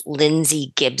psychologist,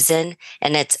 Lindsay Gibson,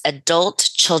 and it's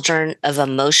Adult Children of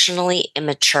Emotionally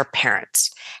Immature Parents: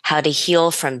 How to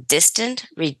Heal from Distant,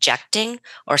 Rejecting,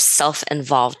 or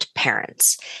Self-Involved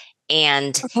Parents.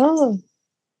 And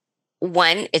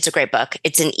one, it's a great book.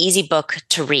 It's an easy book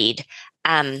to read.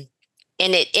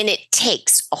 And it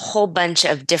takes a whole bunch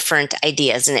of different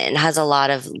ideas, and it has a lot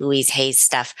of Louise Hay's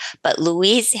stuff. But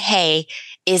Louise Hay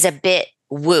is a bit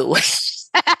woo.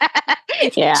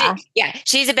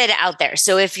 She's a bit out there.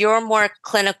 So if you're more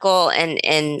clinical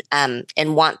and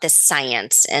want the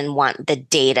science and want the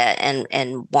data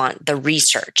and want the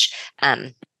research,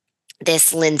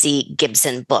 this Lindsay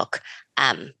Gibson book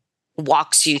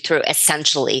walks you through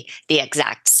essentially the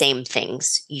exact same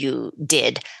things you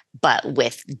did, but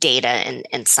with data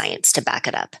and science to back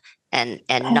it up, and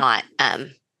not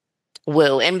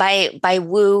woo. And by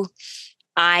woo,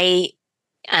 I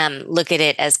look at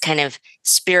it as kind of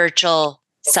spiritual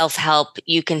self-help.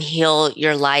 You can heal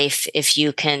your life if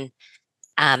you can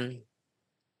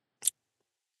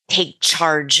take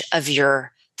charge of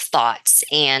your thoughts,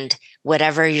 and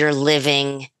whatever you're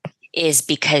living is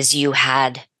because you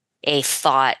had a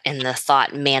thought and the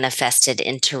thought manifested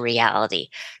into reality.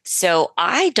 So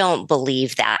I don't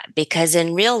believe that, because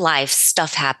in real life,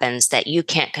 stuff happens that you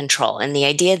can't control. And the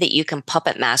idea that you can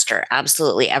puppet master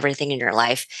absolutely everything in your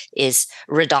life is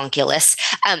redonkulous.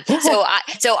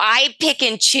 So I pick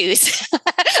and choose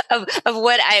of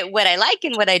what I like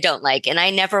and what I don't like. And I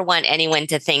never want anyone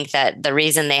to think that the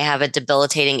reason they have a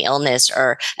debilitating illness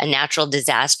or a natural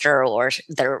disaster or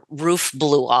their roof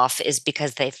blew off is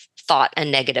because they thought a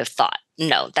negative thought.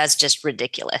 No, that's just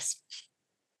ridiculous.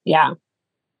 Yeah.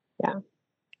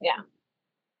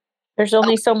 There's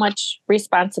only so much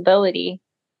responsibility.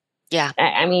 Yeah.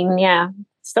 I mean, yeah.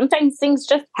 Sometimes things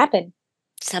just happen.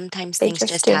 Sometimes things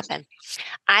just happen.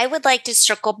 I would like to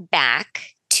circle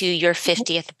back to your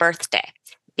 50th birthday,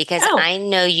 because I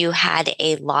know you had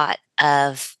a lot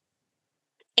of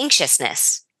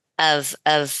anxiousness of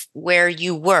where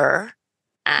you were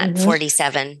at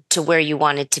 47 to where you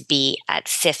wanted to be at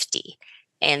 50.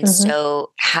 And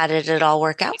so how did it all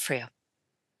work out for you?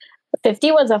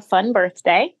 50 was a fun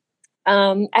birthday.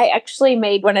 I actually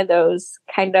made one of those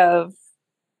kind of,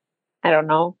 I don't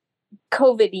know,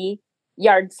 COVID-y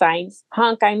yard signs.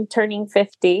 Honk, I'm turning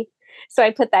 50. So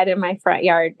I put that in my front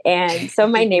yard. And so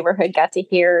my neighborhood got to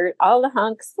hear all the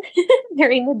honks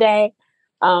during the day.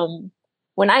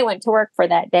 When I went to work for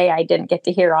that day, I didn't get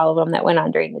to hear all of them that went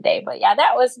on during the day. But yeah,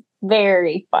 that was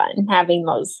very fun, having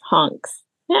those honks.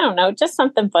 I don't know, just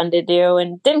something fun to do,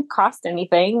 and didn't cost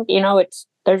anything.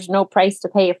 There's no price to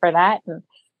pay for that. And,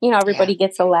 everybody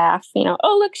gets a laugh,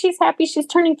 oh, look, she's happy she's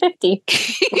turning 50.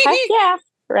 Heck yeah,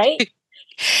 right?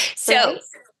 So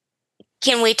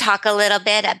can we talk a little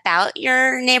bit about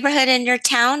your neighborhood and your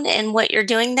town and what you're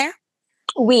doing there?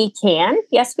 We can.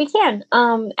 Yes, we can.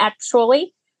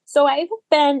 Actually, so I've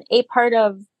been a part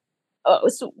of,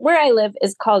 so where I live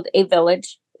is called a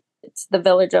village. It's the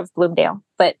village of Bloomdale.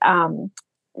 But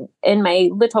in my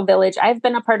little village, I've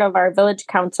been a part of our village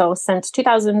council since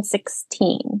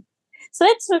 2016. So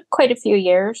that's quite a few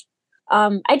years.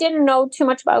 I didn't know too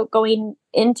much about going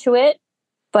into it.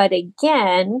 But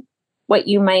again, what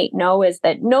you might know is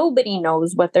that nobody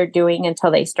knows what they're doing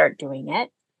until they start doing it.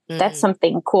 That's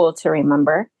something cool to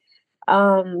remember.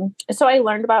 So I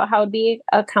learned about how to be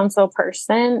a council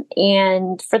person.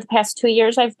 And for the past 2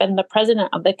 years, I've been the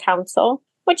president of the council,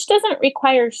 which doesn't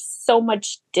require so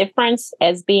much difference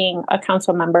as being a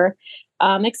council member,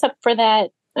 except for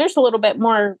that there's a little bit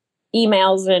more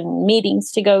emails and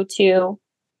meetings to go to,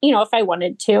 if I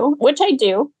wanted to, which I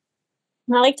do.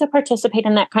 And I like to participate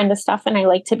in that kind of stuff. And I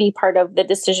like to be part of the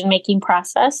decision-making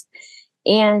process.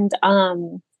 And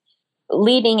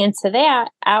leading into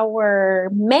that, our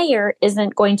mayor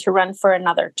isn't going to run for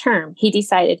another term. He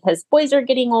decided his boys are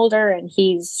getting older and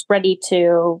he's ready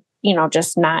to,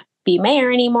 just not be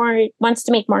mayor anymore. He wants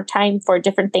to make more time for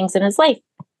different things in his life.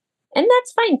 And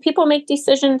that's fine. People make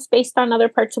decisions based on other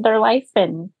parts of their life,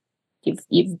 and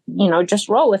you've just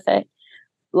roll with it.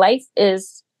 Life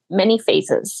is many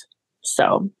phases.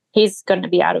 So he's going to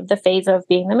be out of the phase of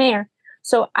being the mayor.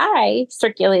 So I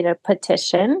circulated a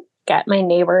petition, got my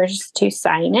neighbors to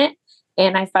sign it,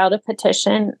 and I filed a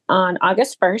petition on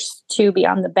August 1st to be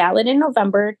on the ballot in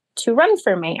November to run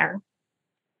for mayor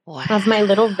of my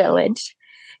little village.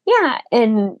 Yeah.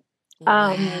 And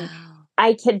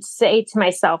I could say to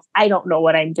myself, I don't know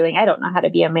what I'm doing. I don't know how to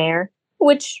be a mayor,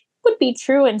 which would be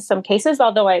true in some cases,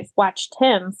 although I've watched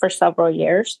him for several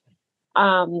years.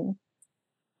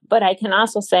 But I can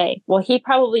also say, well, he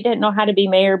probably didn't know how to be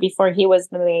mayor before he was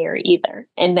the mayor either.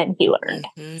 And then he learned.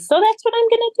 So that's what I'm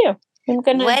going to do. I'm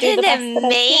going to do the best that I can. What an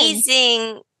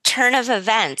amazing turn of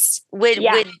events.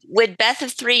 Would Beth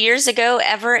of 3 years ago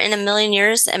ever in a million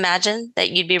years imagine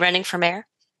that you'd be running for mayor?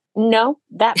 No,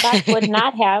 that Beth would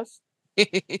not have.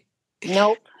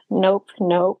 Nope.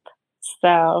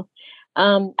 So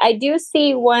I do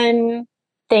see one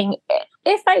thing.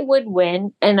 If I would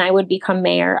win and I would become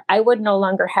mayor, I would no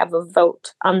longer have a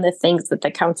vote on the things that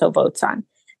the council votes on.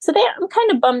 So I'm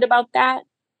kind of bummed about that.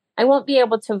 I won't be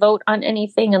able to vote on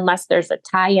anything unless there's a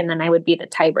tie, and then I would be the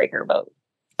tiebreaker vote.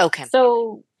 Okay.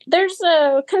 So there's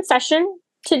a concession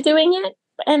to doing it.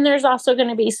 And there's also going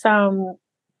to be some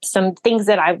things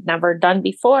that I've never done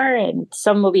before. And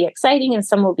some will be exciting and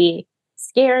some will be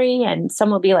scary. And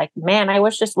some will be like, man, I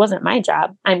wish this wasn't my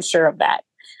job. I'm sure of that.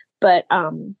 But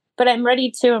I'm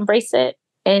ready to embrace it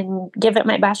and give it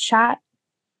my best shot.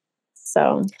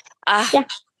 So, yeah.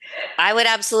 I would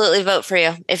absolutely vote for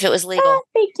you if it was legal. Oh,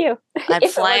 thank you.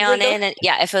 I'd fly on in. And,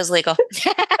 yeah, if it was legal.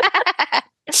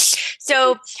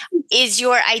 So is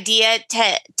your idea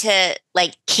to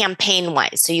like campaign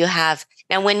wise? So you have,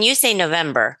 now when you say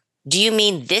November, Do you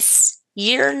mean this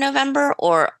year, November,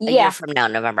 or a year from now,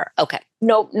 November? Okay.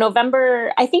 No,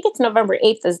 November, I think it's November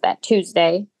 8th is that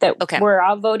Tuesday that we're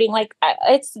all voting. Like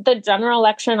it's the general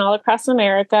election all across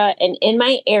America. And in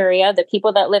my area, the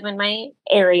people that live in my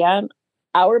area,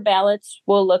 our ballots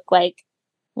will look like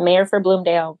Mayor for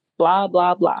Bloomdale, blah,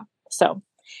 blah, blah. So,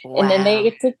 and then they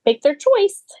get to make their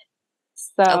choice.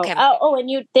 So, and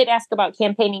you did ask about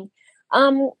campaigning.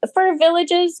 For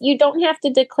villages, you don't have to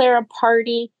declare a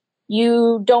party.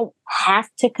 You don't have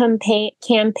to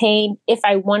campaign. If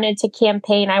I wanted to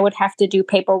campaign, I would have to do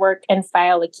paperwork and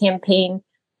file a campaign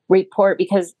report,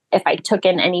 because if I took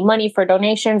in any money for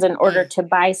donations in order to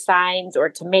buy signs or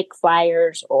to make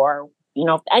flyers or,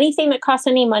 anything that costs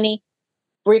any money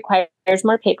requires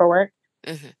more paperwork.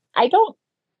 Mm-hmm. I don't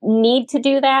need to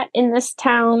do that in this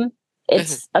town.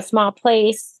 It's a small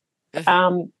place.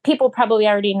 People probably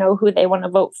already know who they want to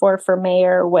vote for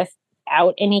mayor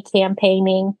without any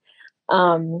campaigning.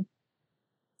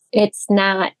 It's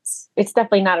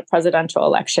definitely not a presidential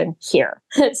election here.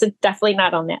 It's definitely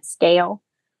not on that scale.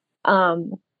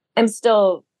 I'm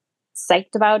still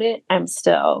psyched about it. I'm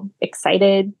still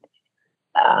excited.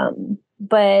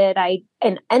 But I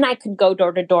could go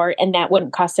door to door, and that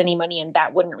wouldn't cost any money, and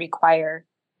that wouldn't require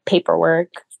paperwork,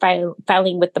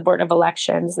 filing with the Board of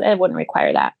Elections. It wouldn't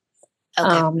require that.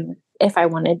 Okay. If I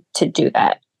wanted to do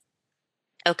that.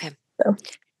 Okay.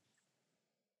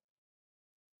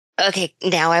 Okay.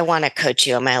 Now I want to coach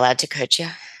you. Am I allowed to coach you?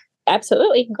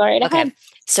 Absolutely. Go right ahead.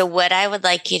 So what I would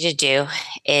like you to do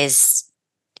is,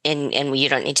 and you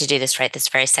don't need to do this right this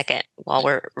very second while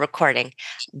we're recording,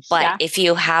 but if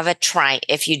you have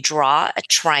if you draw a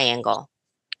triangle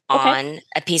on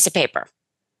a piece of paper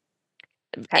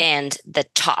and the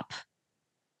top,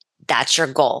 that's your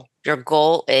goal. Your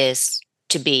goal is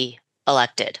to be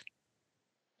elected.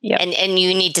 Yeah. And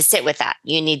you need to sit with that.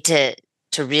 You need to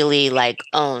really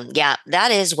own,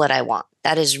 that is what I want.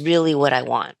 That is really what I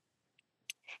want.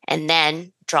 And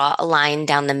then draw a line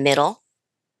down the middle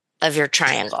of your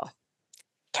triangle.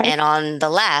 Okay. And on the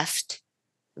left,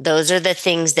 those are the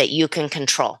things that you can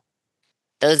control.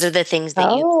 Those are the things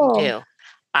that you can do.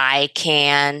 I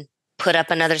can put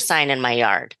up another sign in my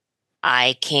yard.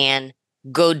 I can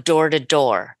go door to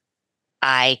door.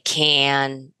 I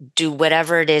can do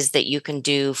whatever it is that you can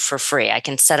do for free. I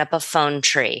can set up a phone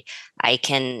tree. I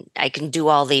can do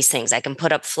all these things. I can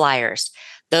put up flyers.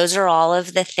 Those are all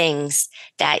of the things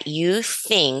that you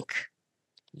think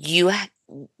you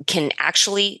can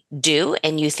actually do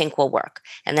and you think will work.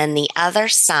 And then the other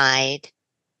side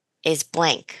is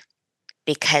blank,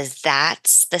 because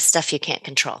that's the stuff you can't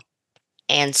control.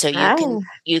 And so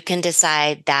you can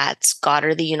decide that's God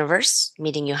or the universe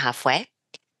meeting you halfway.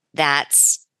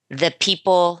 That's the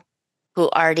people who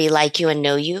already like you and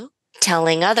know you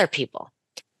telling other people.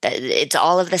 That it's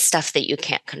all of the stuff that you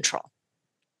can't control.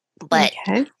 But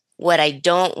what I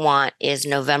don't want is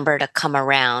November to come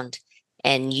around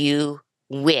and you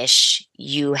wish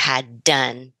you had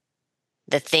done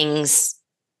the things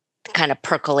kind of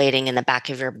percolating in the back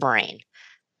of your brain.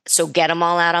 So get them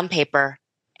all out on paper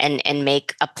and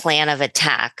make a plan of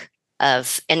attack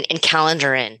and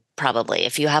calendar in. Probably,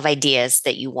 if you have ideas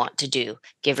that you want to do,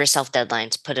 give yourself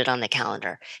deadlines, put it on the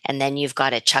calendar. And then you've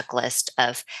got a checklist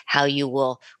of how you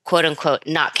will, quote unquote,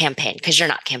 not campaign, because you're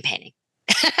not campaigning.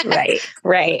 Right.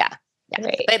 Yeah.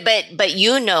 Right. But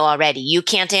you know already, you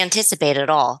can't anticipate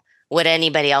at all what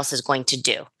anybody else is going to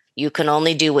do. You can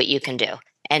only do what you can do,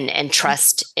 and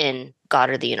trust in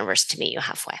God or the universe to meet you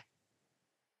halfway.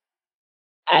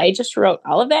 I just wrote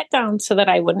all of that down so that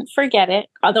I wouldn't forget it.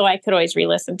 Although I could always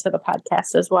re-listen to the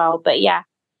podcast as well. But yeah,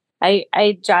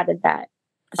 I jotted that.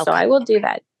 So I will do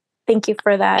that. Thank you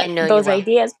for that. Those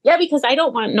ideas. Yeah, because I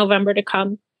don't want November to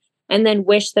come and then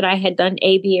wish that I had done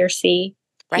A, B, or C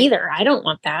either. I don't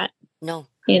want that. No.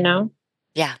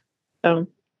 Yeah. So.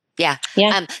 Yeah.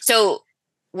 So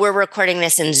we're recording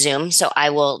this in Zoom. So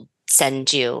I will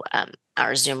send you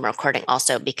our Zoom recording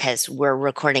also, because we're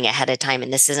recording ahead of time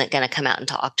and this isn't going to come out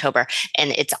until October,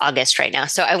 and it's August right now.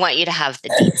 So I want you to have the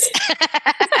deets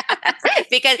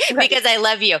because I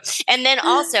love you. And then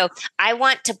also I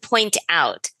want to point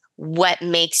out what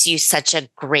makes you such a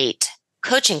great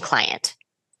coaching client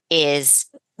is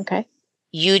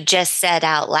you just said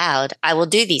out loud, I will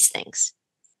do these things.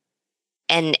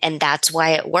 And that's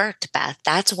why it worked, Beth.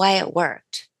 That's why it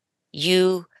worked.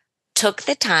 You took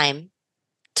the time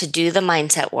to do the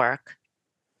mindset work.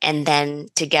 And then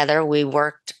together we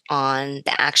worked on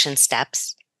the action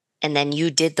steps, and then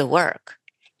you did the work.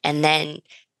 And then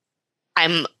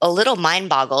I'm a little mind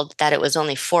boggled that it was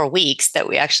only 4 weeks that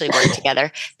we actually worked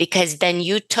together, because then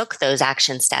you took those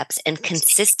action steps and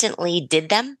consistently did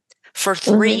them for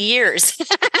 3 years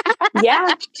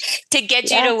Yeah. to get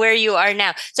you to where you are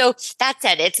now. So that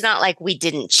said, it's not like we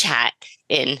didn't chat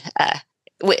in,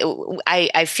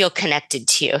 I feel connected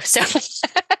to you. So,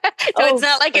 it's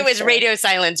not like it was radio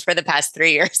silence for the past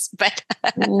 3 years, but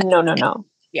no.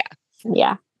 Yeah.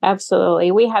 Yeah,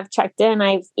 absolutely. We have checked in.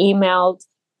 I've emailed,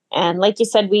 and like you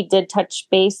said, we did touch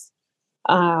base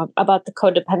about the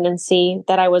codependency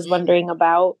that I was wondering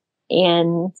about.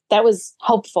 And that was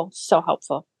helpful. So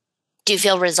helpful. Do you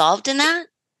feel resolved in that?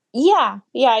 Yeah,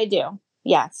 I do.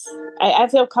 Yes. I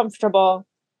feel comfortable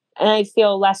and I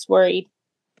feel less worried.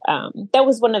 That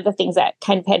was one of the things that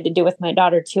kind of had to do with my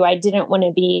daughter too. I didn't want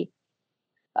to be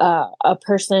a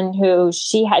person who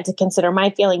she had to consider my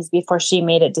feelings before she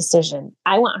made a decision.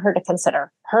 I want her to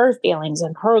consider her feelings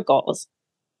and her goals.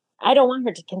 I don't want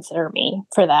her to consider me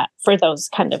for those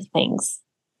kind of things.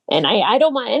 And I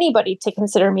don't want anybody to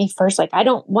consider me first. Like, I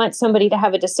don't want somebody to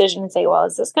have a decision and say, well,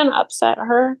 is this going to upset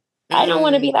her? I don't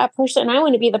want to be that person. I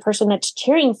want to be the person that's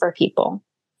cheering for people.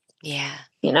 Yeah.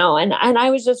 And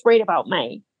I was just worried about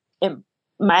my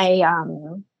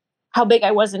how big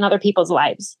I was in other people's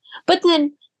lives. But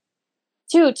then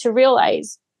too, to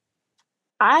realize,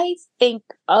 I think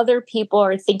other people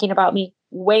are thinking about me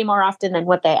way more often than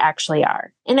what they actually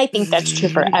are. And I think that's true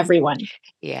for everyone.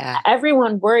 Yeah.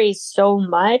 Everyone worries so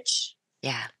much.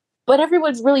 Yeah. But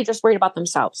everyone's really just worried about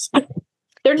themselves.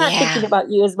 They're not thinking about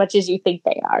you as much as you think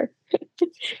they are.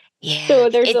 Yeah. So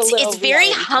it's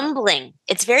very humbling.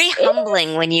 It's very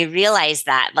humbling when you realize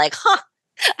that, like,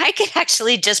 I could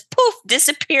actually just poof,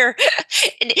 disappear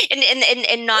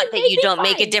and not that you don't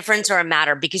make a difference or a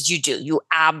matter, because you do. You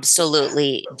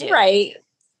absolutely do. Right.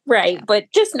 Yeah.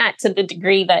 But just not to the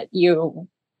degree that you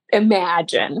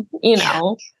imagine,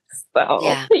 So,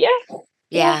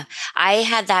 yeah. I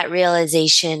had that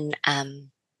realization.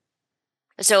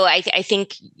 So I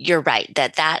think you're right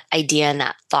that idea and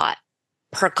that thought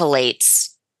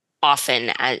percolates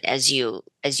often as you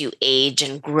age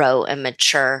and grow and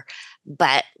mature.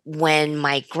 But when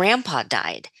my grandpa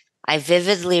died, I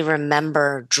vividly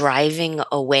remember driving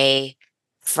away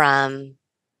from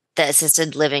the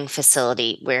assisted living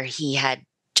facility where he had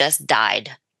just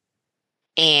died,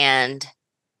 and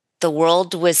the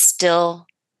world was still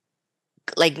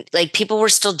like people were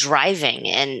still driving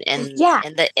and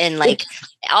like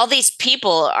all these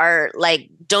people are like,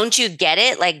 don't you get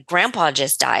it? Like, grandpa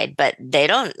just died, but they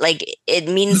don't, like, it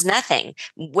means nothing.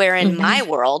 Where in my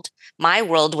world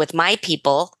with my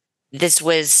people, this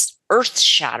was earth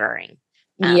shattering.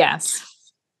 Yes.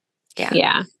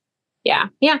 Yeah.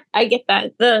 I get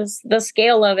that. The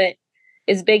scale of it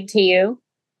is big to you.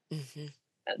 Mm-hmm.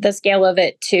 The scale of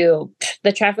it to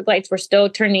the traffic lights were still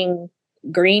turning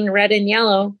green, red, and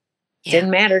yellow.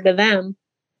 Didn't matter to them.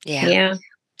 Yeah.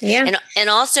 And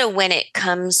also when it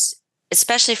comes,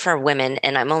 especially for women,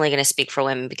 and I'm only going to speak for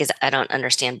women because I don't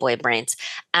understand boy brains,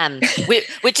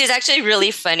 which is actually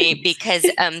really funny because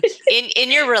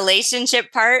in your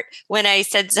relationship part, when I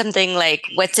said something like,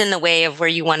 what's in the way of where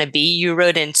you want to be, you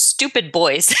wrote in stupid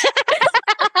boys.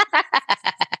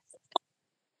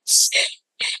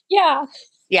 Yeah.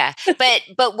 Yeah.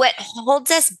 But what holds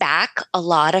us back a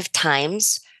lot of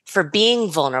times for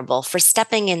being vulnerable, for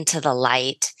stepping into the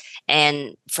light,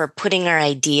 and for putting our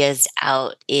ideas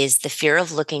out is the fear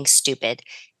of looking stupid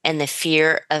and the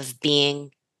fear of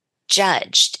being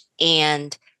judged.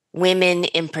 And women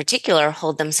in particular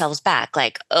hold themselves back,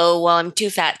 like, oh, well, I'm too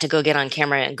fat to go get on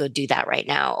camera and go do that right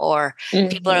now. Or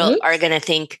people are going to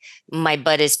think my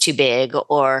butt is too big,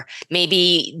 or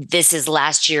maybe this is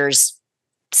last year's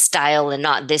style and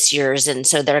not this year's, and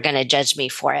so they're going to judge me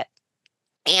for it.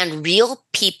 And real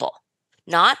people,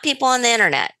 not people on the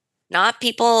internet, not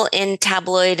people in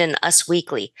tabloid and Us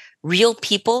Weekly, real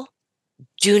people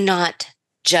do not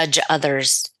judge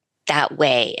others that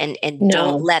way, and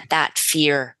don't let that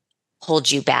fear hold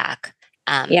you back.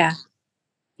 Yeah.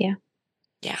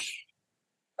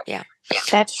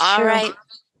 That's true. All right.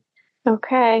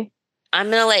 Okay. I'm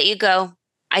going to let you go.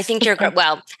 I think you're great.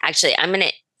 Well, actually, I'm going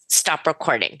to stop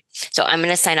recording. So I'm going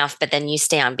to sign off, but then you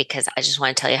stay on because I just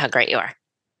want to tell you how great you are.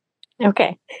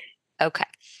 Okay.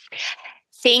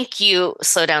 Thank you,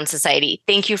 Slow Down Society.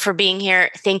 Thank you for being here.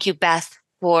 Thank you, Beth,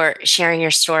 for sharing your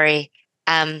story.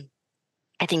 I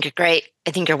think you're great.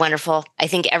 I think you're wonderful. I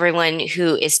think everyone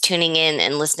who is tuning in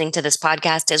and listening to this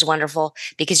podcast is wonderful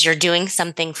because you're doing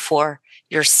something for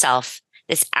yourself.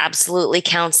 This absolutely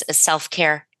counts as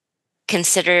self-care.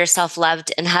 Consider yourself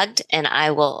loved and hugged, and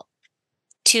I will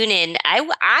tune in.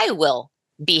 I will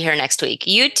be here next week.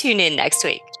 You tune in next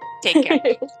week. Take care.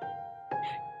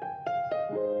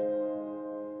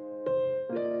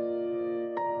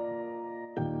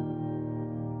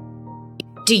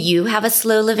 Do you have a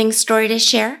slow living story to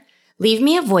share? Leave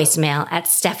me a voicemail at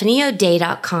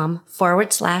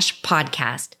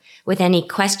stephanieodea.com/podcast with any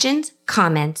questions,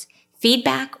 comments,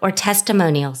 feedback, or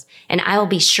testimonials, and I will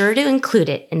be sure to include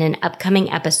it in an upcoming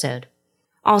episode.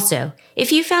 Also,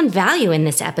 if you found value in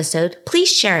this episode, please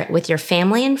share it with your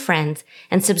family and friends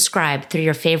and subscribe through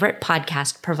your favorite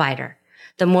podcast provider.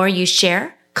 The more you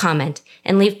share, comment,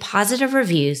 and leave positive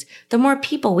reviews, the more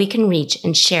people we can reach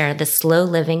and share the slow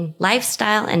living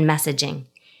lifestyle and messaging.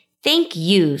 Thank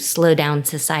you, Slow Down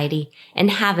Society, and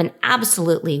have an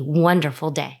absolutely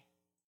wonderful day.